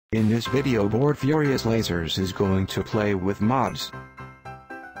In this video board Furious Lasers is going to play with mods.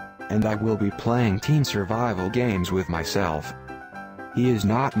 And I will be playing team survival games with myself. He is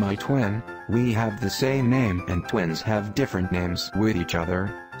not my twin, we have the same name and twins have different names with each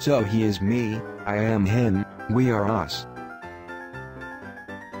other, so he is me, I am him, we are us.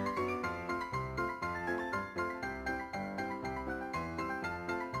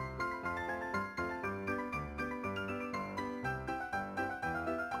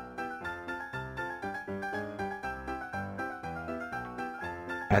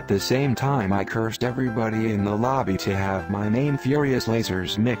 At the same time I cursed everybody in the lobby to have my name Furious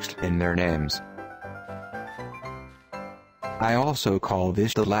Lasers mixed in their names. I also call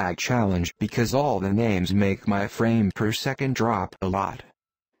this the lag challenge because all the names make my frame per second drop a lot.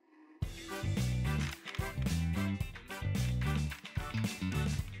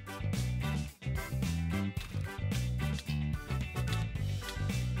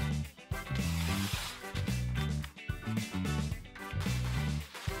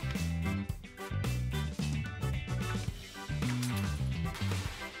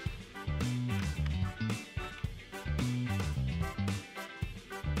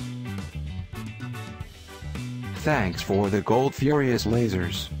 Thanks for the gold Furious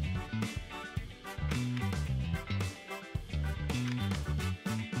Lasers.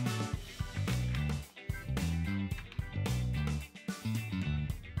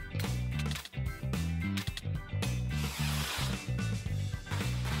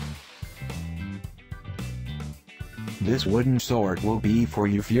 This wooden sword will be for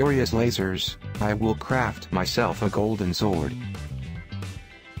you Furious Lasers. I will craft myself a golden sword.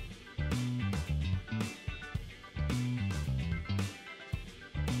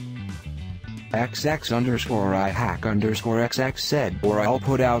 XX_IHack_XX said or I'll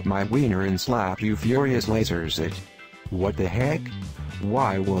put out my wiener and slap you Furious Lasers it. What the heck?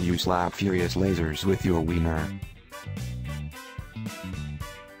 Why will you slap Furious Lasers with your wiener?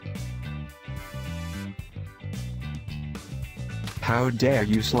 How dare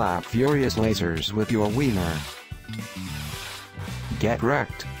you slap Furious Lasers with your wiener? Get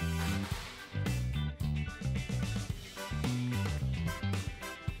wrecked.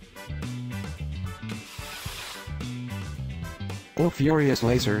 Oh Furious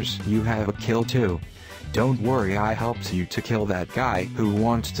Lasers, you have a kill too. Don't worry, I helped you to kill that guy who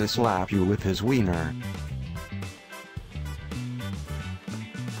wants to slap you with his wiener.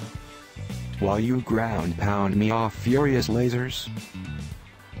 While you ground pound me off Furious Lasers.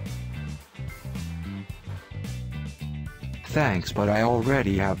 Thanks, but I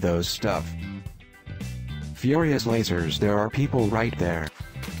already have those stuff. Furious Lasers, there are people right there.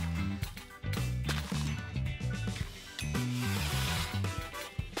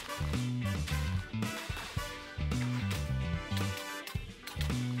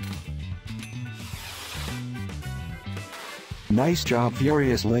 Nice job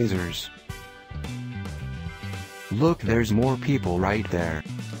Furious Lasers. Look, there's more people right there.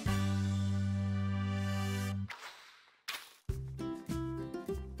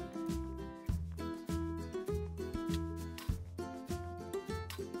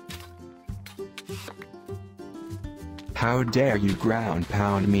 How dare you ground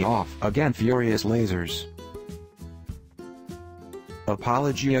pound me off again Furious Lasers.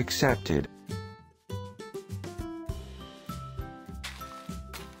 Apology accepted.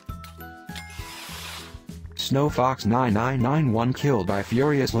 SnowFox9991 killed by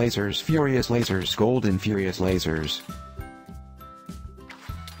Furious Lasers. Furious Lasers golden Furious Lasers.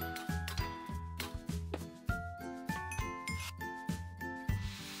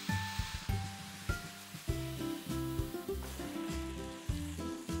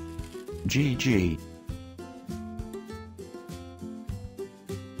 GG.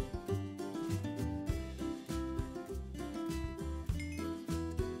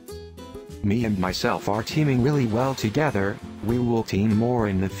 Me and myself are teaming really well together, we will team more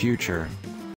in the future.